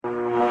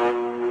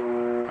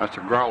That's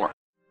a growler.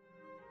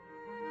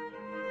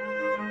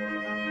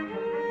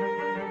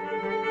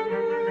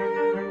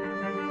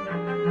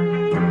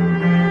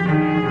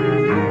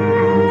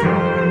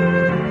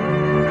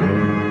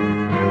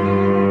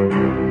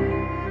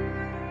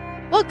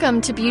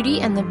 Welcome to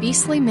Beauty and the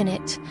Beastly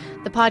Minute,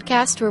 the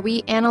podcast where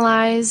we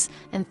analyze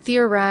and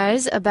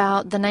theorize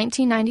about the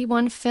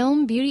 1991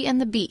 film Beauty and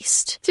the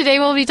Beast. Today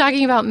we'll be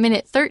talking about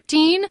Minute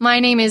 13.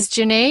 My name is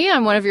Janae.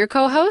 I'm one of your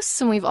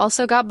co-hosts, and we've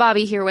also got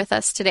Bobby here with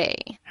us today.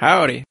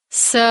 Howdy.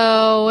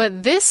 So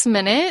this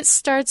minute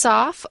starts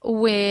off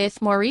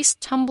with Maurice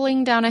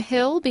tumbling down a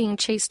hill being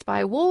chased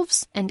by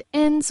wolves and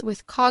ends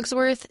with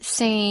Cogsworth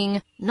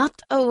saying,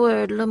 "Not a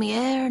word,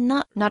 Lumiere,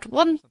 not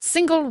one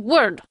single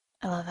word."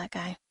 I love that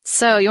guy.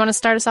 So, you want to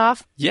start us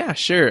off? Yeah,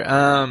 sure.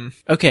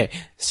 Okay,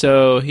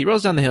 so he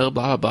rolls down the hill,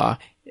 blah, blah, blah,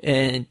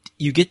 and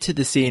you get to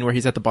the scene where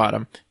he's at the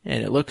bottom,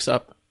 and it looks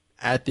up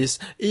at this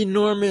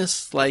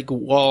enormous,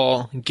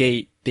 wall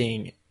gate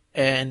thing,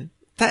 and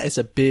that is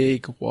a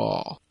big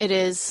wall. It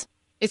is.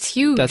 It's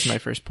huge. That's my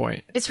first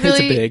point. It's a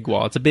big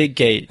wall. It's a big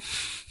gate.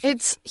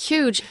 It's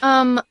huge.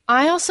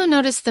 I also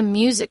noticed the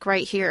music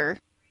right here,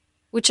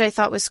 which I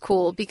thought was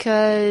cool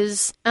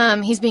because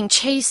he's being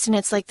chased and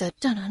it's like the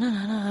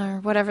da-na-na-na-na or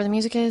whatever the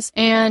music is,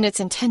 and it's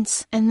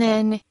intense. And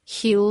then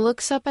he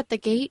looks up at the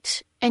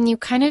gate and you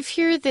kind of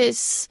hear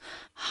this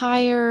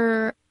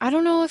higher, I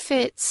don't know if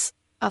it's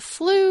a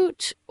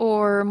flute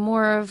or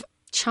more of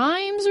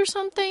chimes or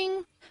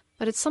something,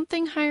 but it's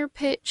something higher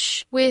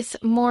pitch with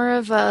more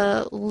of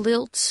a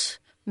lilt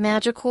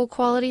magical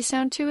quality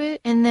sound to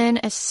it. And then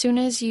as soon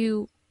as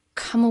you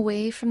come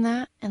away from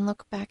that and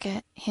look back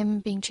at him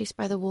being chased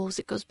by the wolves,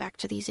 it goes back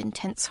to these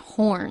intense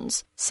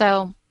horns.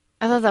 So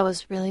I thought that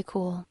was really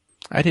cool.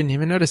 I didn't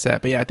even notice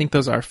that, but yeah, I think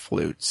those are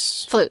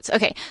flutes. Flutes,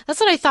 okay. That's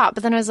what I thought,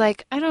 but then I was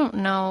like, I don't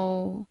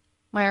know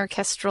my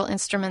orchestral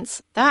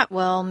instruments that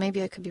well.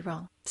 Maybe I could be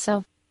wrong.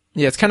 So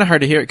yeah, it's kind of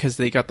hard to hear it because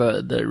they got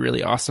the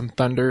really awesome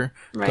thunder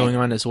going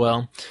on as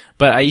well.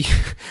 But I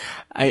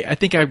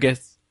think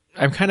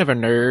I'm kind of a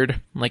nerd,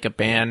 like a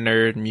band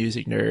nerd,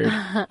 music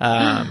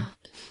nerd.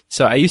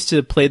 So I used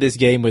to play this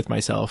game with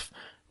myself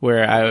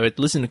where I would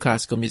listen to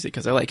classical music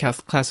because I like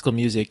classical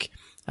music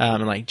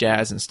and like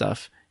jazz and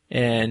stuff.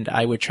 And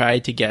I would try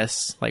to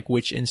guess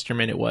which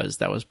instrument it was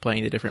that was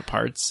playing the different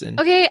parts. And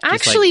okay, I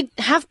actually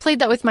have played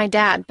that with my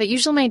dad, but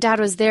usually my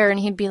dad was there and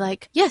he'd be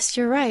like, "Yes,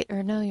 you're right,"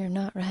 or "No, you're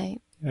not right."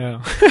 Oh.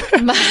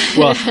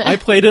 Well, I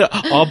played it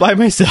all by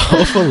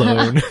myself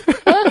alone.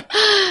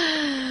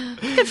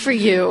 Good for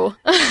you.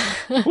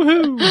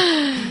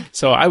 Woohoo.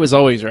 So I was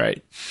always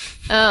right.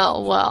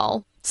 Oh,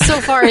 well.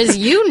 So far as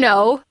you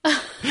know.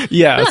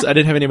 Yeah, I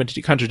didn't have anyone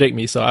to contradict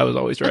me, so I was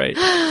always right.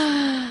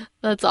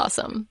 That's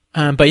awesome.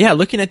 But yeah,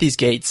 looking at these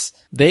gates,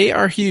 they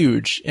are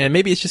huge. And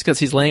maybe it's just because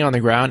he's laying on the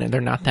ground and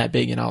they're not that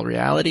big in all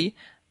reality.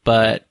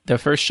 But the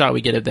first shot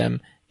we get of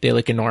them, they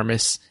look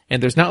enormous.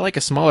 And there's not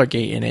a smaller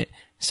gate in it.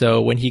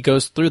 So when he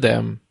goes through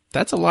them,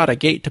 that's a lot of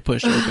gate to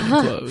push open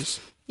and close.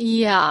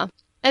 Yeah.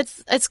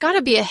 It's got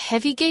to be a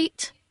heavy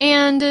gate.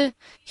 And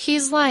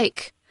he's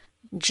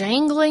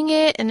jangling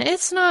it, and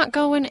it's not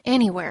going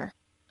anywhere,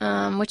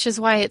 which is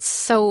why it's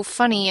so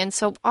funny and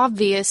so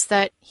obvious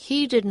that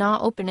he did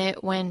not open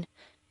it when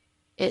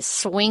it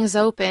swings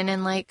open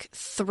and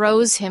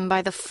throws him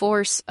by the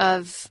force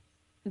of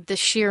the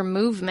sheer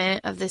movement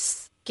of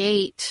this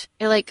gate.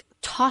 It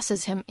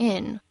tosses him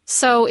in.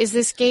 So is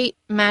this gate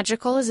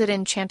magical? Is it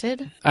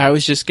enchanted? I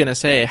was just gonna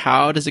say,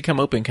 how does it come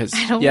open? Because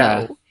I don't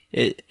know.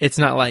 It's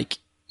not like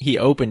he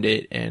opened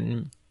it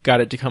and got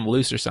it to come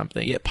loose or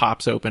something. It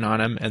pops open on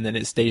him and then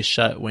it stays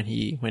shut when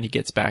he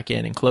gets back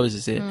in and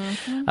closes it.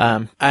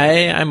 Mm-hmm.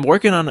 I'm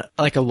working on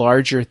a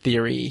larger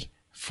theory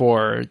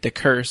for the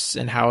curse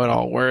and how it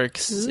all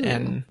works. Ooh.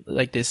 And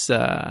this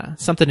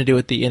something to do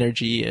with the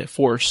energy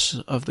force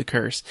of the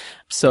curse.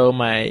 So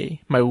my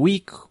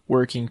weak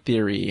working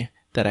theory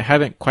that I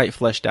haven't quite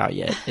fleshed out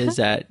yet is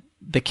that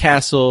the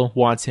castle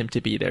wants him to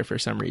be there for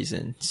some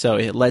reason. So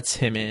it lets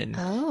him in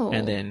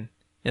and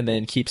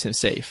then keeps him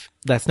safe.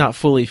 That's not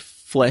fully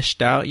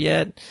fleshed out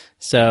yet,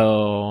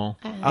 so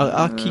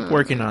I'll keep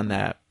working on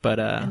that. But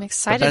I'm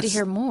excited to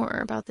hear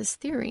more about this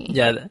theory.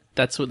 Yeah,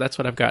 that's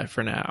what I've got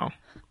for now.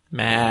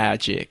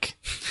 Magic.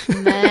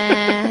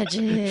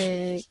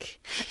 Magic.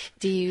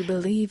 Do you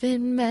believe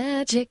in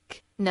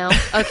magic? No?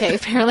 Okay,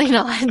 apparently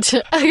not.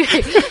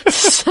 Okay,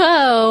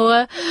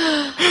 so,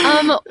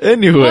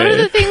 anyway. One of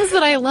the things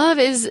that I love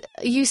is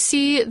you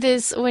see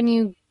this when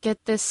you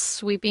get this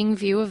sweeping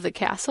view of the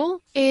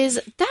castle, is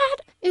that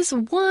is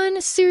one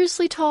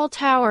seriously tall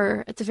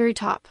tower at the very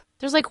top.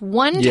 There's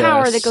one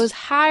tower that goes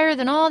higher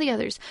than all the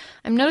others.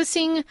 I'm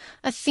noticing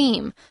a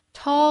theme.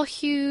 Tall,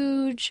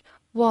 huge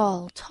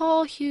wall,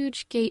 tall,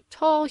 huge gate,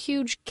 tall,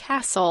 huge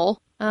castle.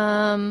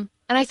 And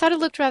I thought it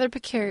looked rather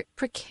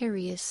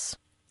precarious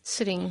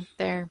sitting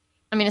there.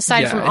 I mean,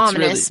 aside from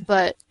ominous,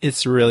 but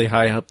it's really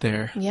high up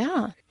there.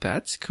 Yeah.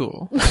 That's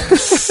cool.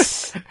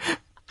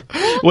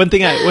 One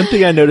thing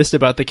I noticed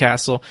about the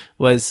castle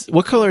was,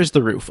 what color is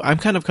the roof? I'm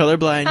kind of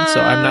colorblind, so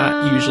I'm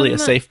not usually a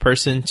safe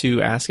person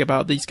to ask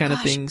about these kind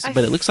of things,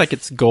 but it looks like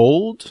it's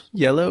gold,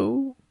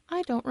 yellow.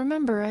 I don't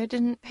remember. I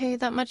didn't pay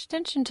that much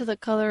attention to the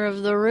color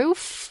of the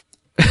roof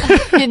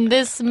in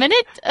this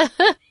minute.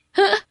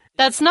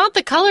 That's not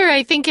the color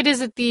I think it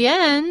is at the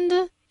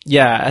end.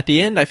 Yeah, at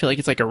the end I feel like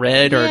it's like a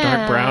red or a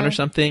dark brown or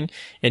something,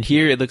 and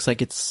here it looks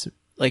like it's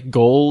like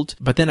gold,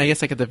 but then I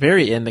guess like at the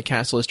very end the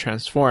castle is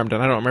transformed,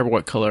 and I don't remember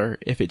what color,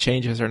 if it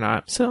changes or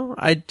not. So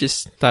I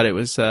just thought it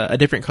was a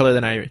different color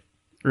than I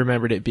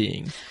remembered it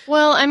being.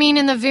 Well, I mean,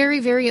 in the very,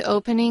 very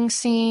opening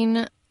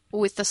scene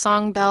with the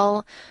song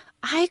Belle,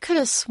 I could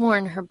have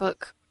sworn her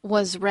book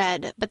was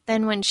red, but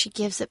then when she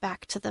gives it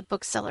back to the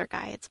bookseller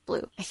guy, it's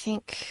blue. I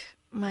think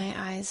my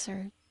eyes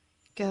are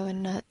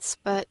going nuts.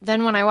 But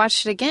then when I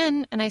watched it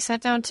again and I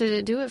sat down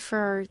to do it for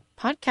our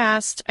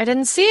podcast, I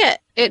didn't see it.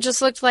 It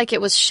just looked like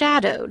it was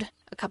shadowed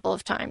a couple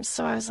of times.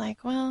 So I was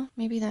like, well,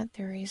 maybe that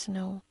theory's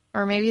no,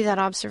 or maybe that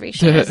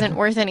observation isn't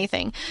worth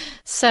anything.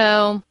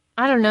 So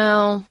I don't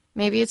know.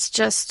 Maybe it's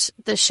just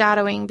the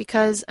shadowing,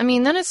 because, I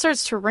mean, then it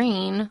starts to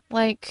rain.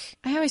 Like,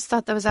 I always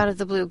thought that was out of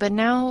the blue, but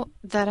now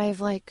that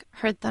I've, like,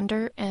 heard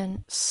thunder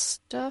and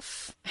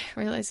stuff, I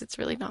realize it's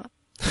really not.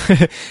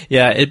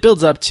 Yeah, it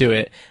builds up to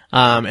it.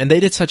 And they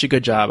did such a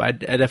good job. I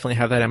definitely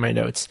have that in my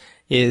notes,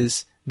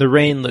 is the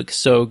rain looks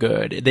so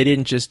good. They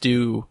didn't just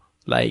do,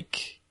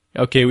 like,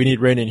 okay, we need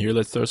rain in here,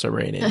 let's throw some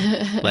rain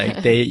in.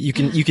 Like, you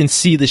can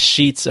see the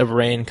sheets of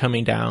rain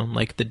coming down,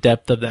 like the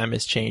depth of them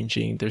is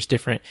changing. There's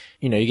different,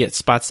 you get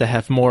spots that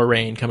have more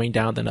rain coming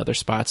down than other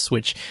spots,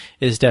 which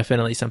is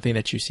definitely something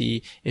that you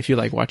see if you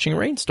like watching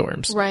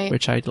rainstorms, right?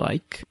 Which I'd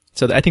like.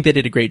 So I think they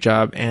did a great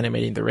job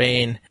animating the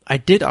rain. I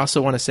did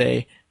also want to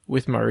say,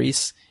 with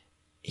Maurice,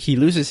 he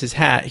loses his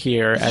hat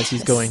here as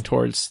he's going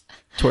towards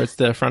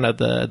the front of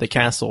the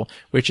castle,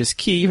 which is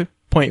key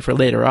point for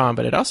later on,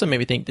 but it also made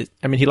me think that,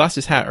 I mean, he lost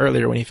his hat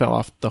earlier when he fell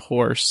off the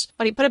horse.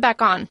 But he put it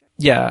back on.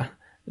 Yeah.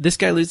 This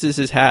guy loses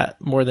his hat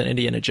more than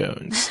Indiana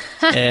Jones.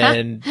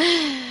 And,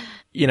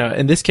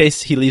 in this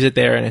case, he leaves it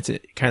there, and it's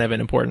kind of an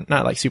important,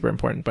 not like super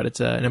important, but it's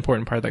an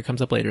important part that comes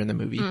up later in the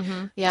movie.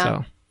 Mm-hmm. Yeah.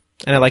 So,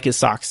 and I like his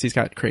socks. He's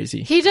got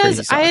crazy. He does.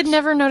 Crazy socks. I had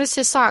never noticed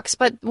his socks,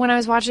 but when I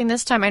was watching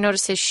this time, I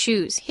noticed his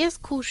shoes. He has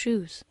cool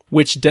shoes.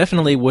 Which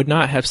definitely would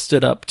not have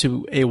stood up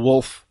to a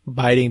wolf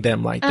biting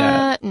them like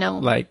that. No.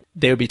 Like,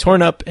 they would be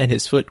torn up and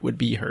his foot would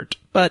be hurt.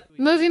 But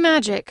movie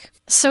magic.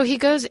 So he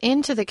goes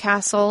into the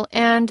castle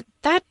and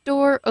that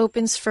door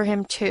opens for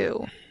him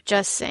too.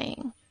 Just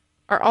saying.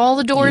 Are all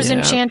the doors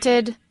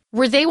enchanted?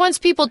 Were they once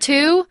people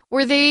too?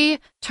 Were they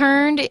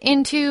turned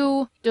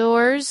into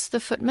doors, the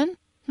footmen?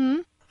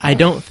 I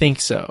don't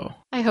think so.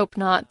 I hope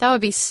not. That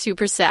would be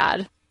super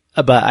sad.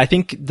 But I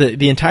think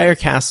the entire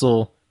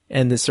castle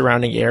and the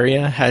surrounding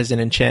area has an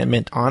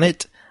enchantment on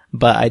it,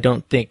 but I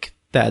don't think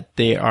that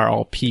they are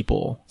all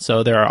people.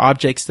 So there are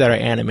objects that are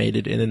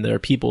animated, and then there are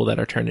people that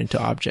are turned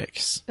into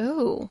objects.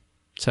 Ooh.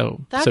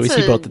 So we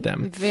see both of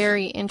them.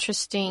 Very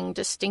interesting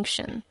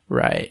distinction.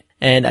 Right.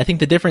 And I think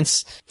the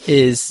difference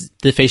is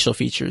the facial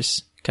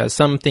features, because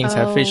some things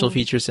have facial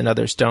features and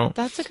others don't.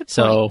 That's a good point.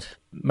 So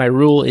my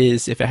rule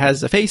is, if it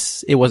has a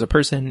face, it was a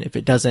person. If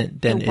it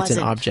doesn't, then it's an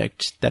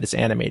object that is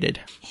animated.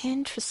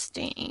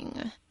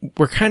 Interesting.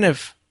 We're kind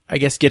of, I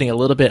guess, getting a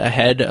little bit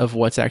ahead of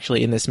what's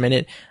actually in this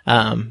minute.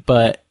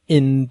 But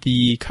in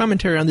the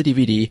commentary on the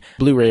DVD,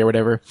 Blu-ray or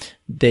whatever,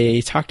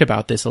 they talked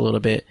about this a little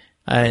bit,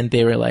 and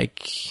they were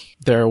like,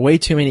 there are way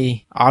too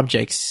many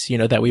objects,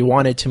 that we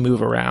wanted to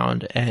move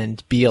around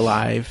and be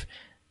alive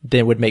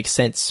that would make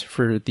sense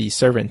for the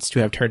servants to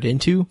have turned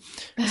into.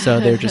 So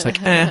they're just like,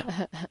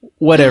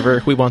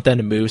 whatever, we want them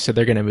to move, so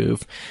they're going to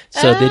move.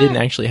 So they didn't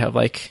actually have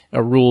like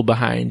a rule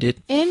behind it.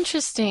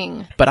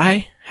 Interesting. But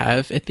I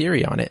have a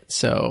theory on it.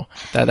 So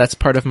that's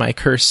part of my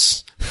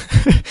curse,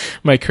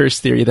 my curse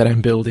theory that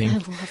I'm building. I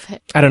love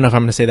it. I don't know if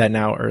I'm going to say that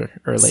now or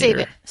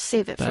later.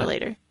 Save it for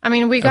later. I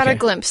mean, we got a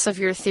glimpse of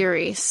your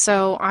theory,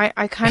 so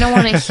I kind of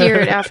want to hear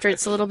it after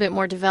it's a little bit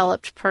more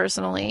developed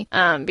personally,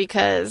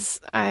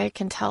 because I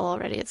can tell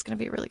already it's going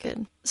to be really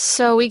good.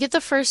 So we get the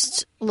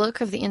first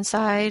look of the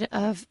inside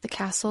of the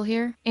castle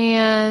here,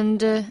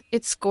 and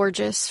it's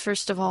gorgeous,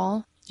 first of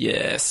all.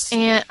 Yes.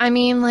 And I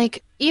mean,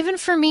 like, even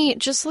for me,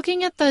 just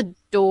looking at the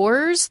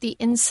doors, the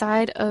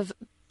inside of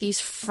these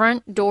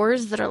front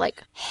doors that are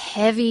like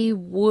heavy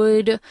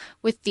wood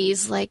with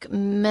these like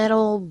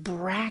metal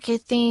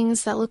bracket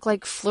things that look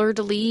like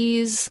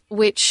fleur-de-lis,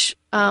 which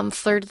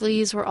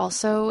fleur-de-lis were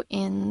also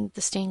in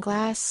the stained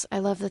glass. I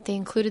love that they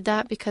included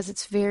that because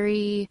it's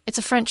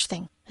a French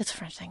thing. It's a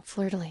French thing,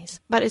 fleur-de-lis.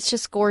 But it's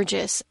just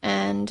gorgeous.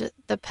 And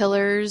the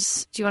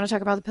pillars, do you want to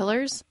talk about the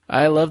pillars?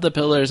 I love the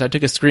pillars. I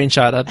took a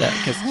screenshot of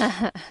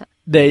that because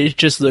They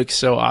just look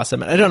so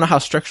awesome. I don't know how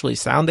structurally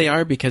sound they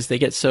are because they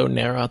get so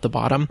narrow at the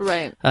bottom.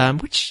 Right.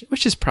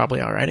 Which is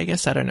probably all right. I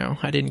guess. I don't know.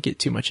 I didn't get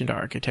too much into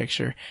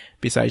architecture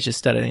besides just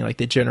studying like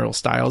the general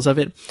styles of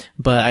it.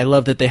 But I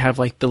love that they have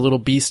like the little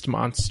beast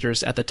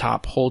monsters at the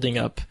top holding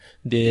up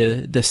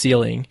the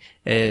ceiling.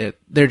 They're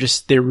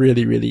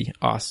really, really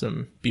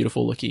awesome,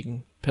 beautiful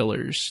looking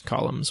pillars,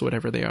 columns,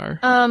 whatever they are.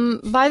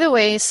 By the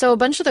way, so a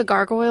bunch of the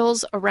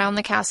gargoyles around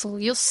the castle,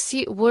 you'll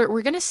see,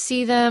 we're gonna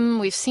see them.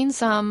 We've seen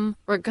some.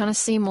 We're gonna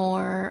see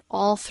more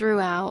all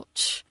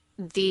throughout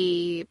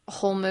the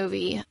whole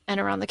movie and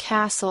around the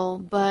castle,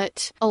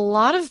 but a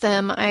lot of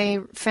them I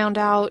found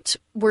out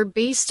were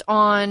based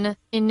on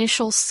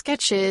initial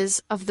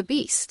sketches of the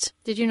Beast.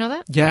 Did you know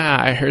that? Yeah,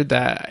 I heard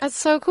that. That's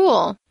so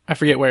cool. I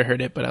forget where I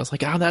heard it, but I was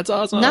like, oh, that's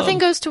awesome. Nothing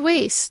goes to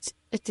waste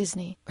at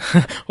Disney.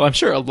 Well, I'm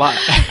sure a lot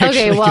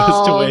actually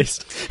goes to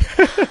waste.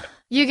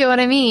 You get what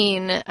I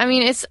mean.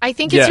 I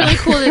think it's really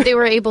cool that they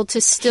were able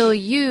to still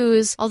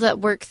use all that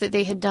work that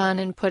they had done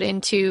and put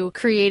into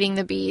creating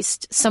the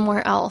Beast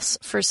somewhere else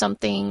for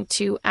something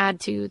to add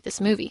to this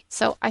movie.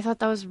 So I thought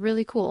that was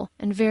really cool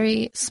and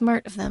very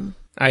smart of them.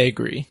 I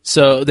agree.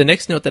 So the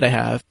next note that I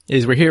have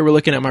is we're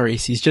looking at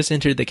Maurice. He's just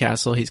entered the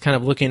castle. He's kind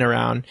of looking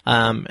around.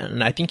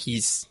 And I think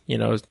he's,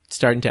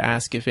 starting to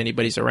ask if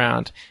anybody's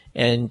around.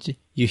 And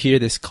you hear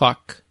this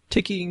clock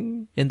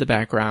ticking in the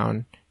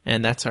background.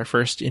 And that's our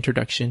first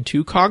introduction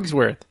to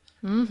Cogsworth.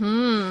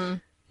 Mm-hmm.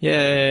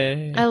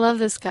 Yay. I love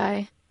this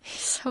guy.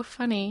 He's so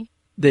funny.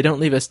 They don't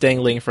leave us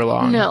dangling for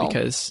long. No.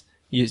 Because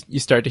you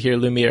start to hear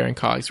Lumiere and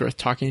Cogsworth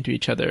talking to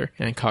each other.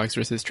 And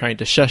Cogsworth is trying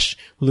to shush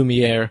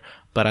Lumiere.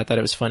 But I thought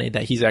it was funny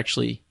that he's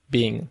actually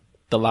being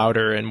the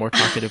louder and more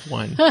talkative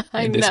one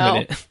in this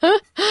minute.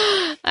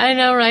 I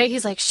know, right?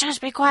 He's like, shush,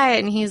 be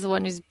quiet. And he's the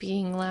one who's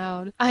being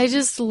loud. I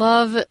just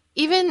love,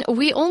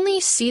 we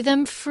only see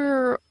them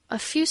for a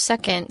few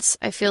seconds,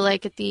 I feel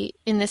like,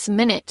 in this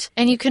minute.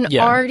 And you can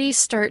already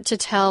start to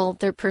tell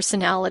their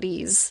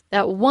personalities.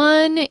 That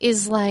one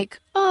is like,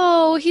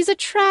 oh, he's a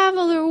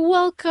traveler,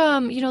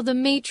 welcome. The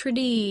maitre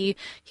d'.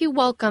 He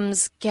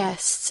welcomes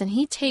guests and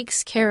he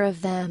takes care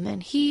of them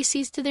and he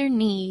sees to their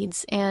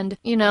needs and,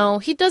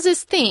 he does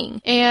his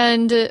thing.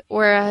 And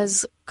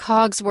whereas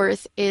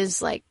Cogsworth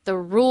is like the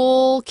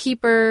rule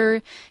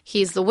keeper,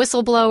 he's the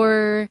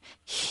whistleblower,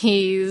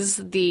 he's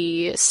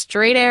the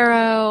straight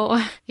arrow.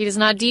 He does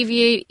not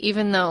deviate,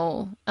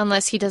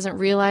 unless he doesn't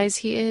realize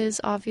he is,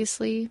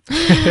 obviously.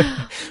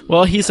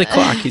 Well, he's a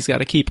clock. He's got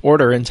to keep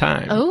order and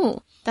time.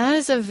 Oh, that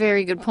is a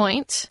very good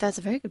point. That's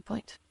a very good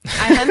point. I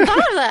hadn't thought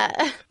of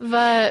that.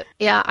 But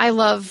yeah, I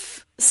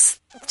love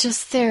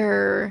just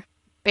their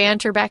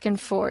banter back and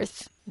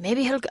forth.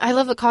 I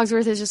love that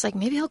Cogsworth is just like,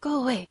 maybe he'll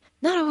go away.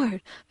 Not a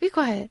word. Be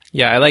quiet.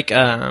 Yeah, I like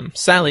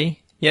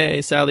Sally.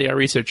 Yay, Sally, our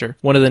researcher.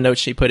 One of the notes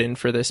she put in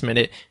for this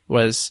minute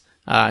was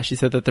she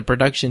said that the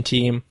production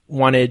team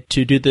wanted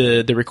to do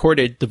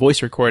the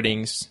voice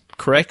recordings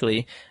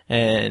correctly.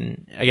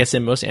 And I guess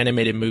in most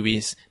animated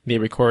movies, they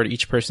record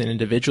each person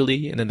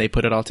individually and then they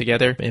put it all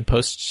together in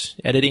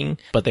post-editing.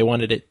 But they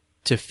wanted it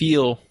to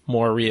feel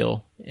more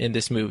real in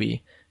this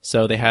movie.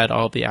 So they had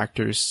all the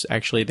actors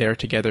actually there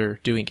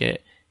together doing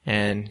it.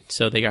 And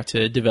so they got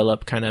to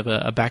develop kind of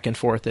a back and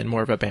forth and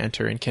more of a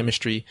banter and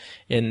chemistry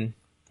when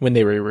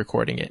they were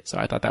recording it. So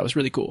I thought that was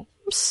really cool.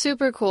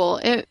 Super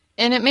cool.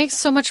 And it makes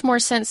so much more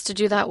sense to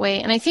do that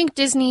way. And I think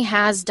Disney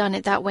has done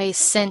it that way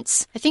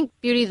since, I think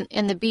Beauty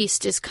and the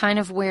Beast is kind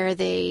of where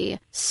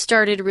they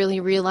started really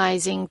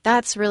realizing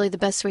that's really the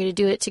best way to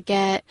do it, to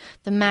get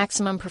the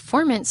maximum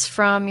performance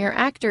from your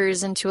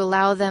actors and to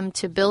allow them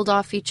to build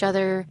off each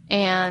other.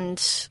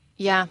 And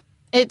yeah,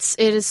 it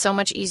is so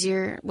much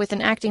easier with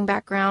an acting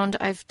background.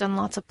 I've done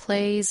lots of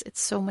plays.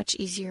 It's so much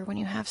easier when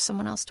you have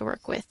someone else to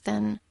work with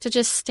than to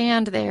just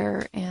stand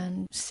there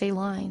and say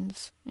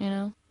lines,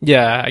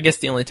 Yeah, I guess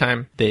the only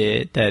time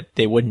that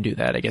they wouldn't do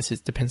that, I guess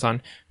it depends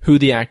on who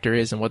the actor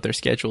is and what their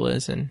schedule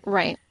is. And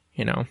right.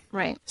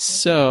 Right.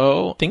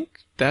 So I think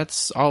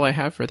that's all I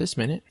have for this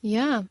minute.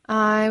 Yeah,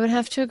 I would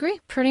have to agree.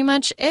 Pretty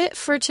much it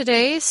for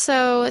today.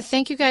 So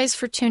thank you guys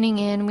for tuning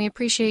in. We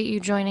appreciate you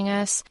joining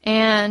us.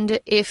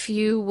 And if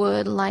you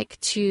would like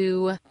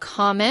to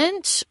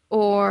comment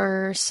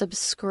or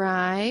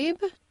subscribe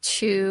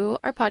to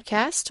our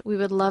podcast, we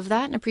would love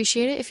that and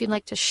appreciate it. If you'd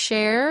like to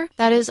share,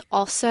 that is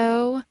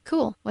also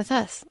cool with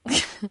us.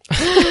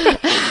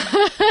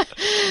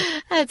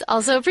 That's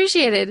also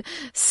appreciated.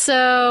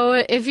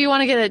 So if you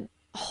want to get a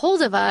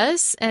hold of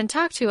us and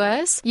talk to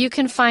us, you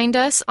can find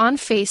us on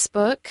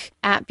Facebook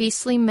at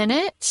Beastly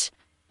Minute.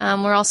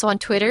 We're also on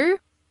Twitter,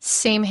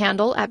 same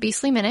handle at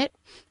Beastly Minute.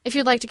 If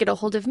you'd like to get a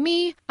hold of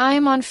me,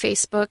 I'm on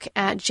Facebook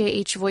at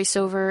JH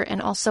Voiceover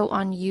and also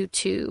on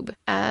YouTube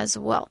as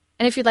well.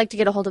 And if you'd like to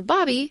get a hold of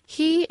Bobby,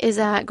 he is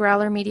at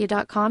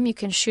growlermedia.com. You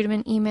can shoot him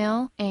an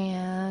email,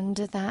 and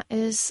that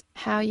is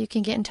how you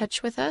can get in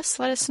touch with us.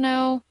 Let us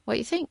know what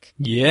you think.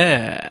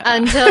 Yeah.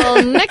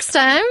 Until next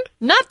time,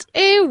 not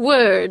a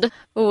word.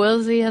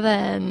 We'll see you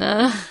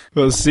then.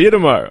 We'll see you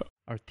tomorrow.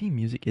 Our theme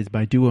music is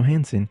by Duo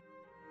Hansen.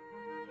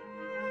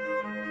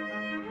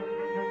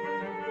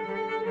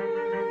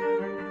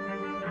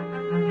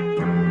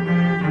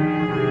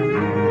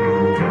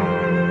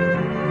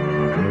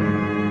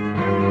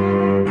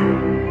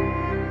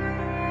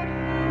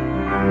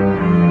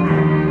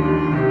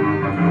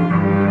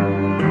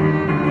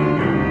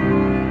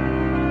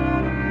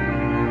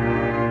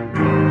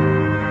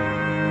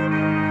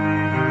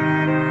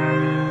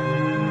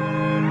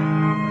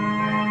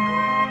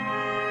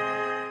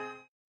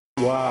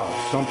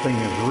 Something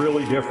is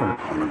really different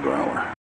on the Growler.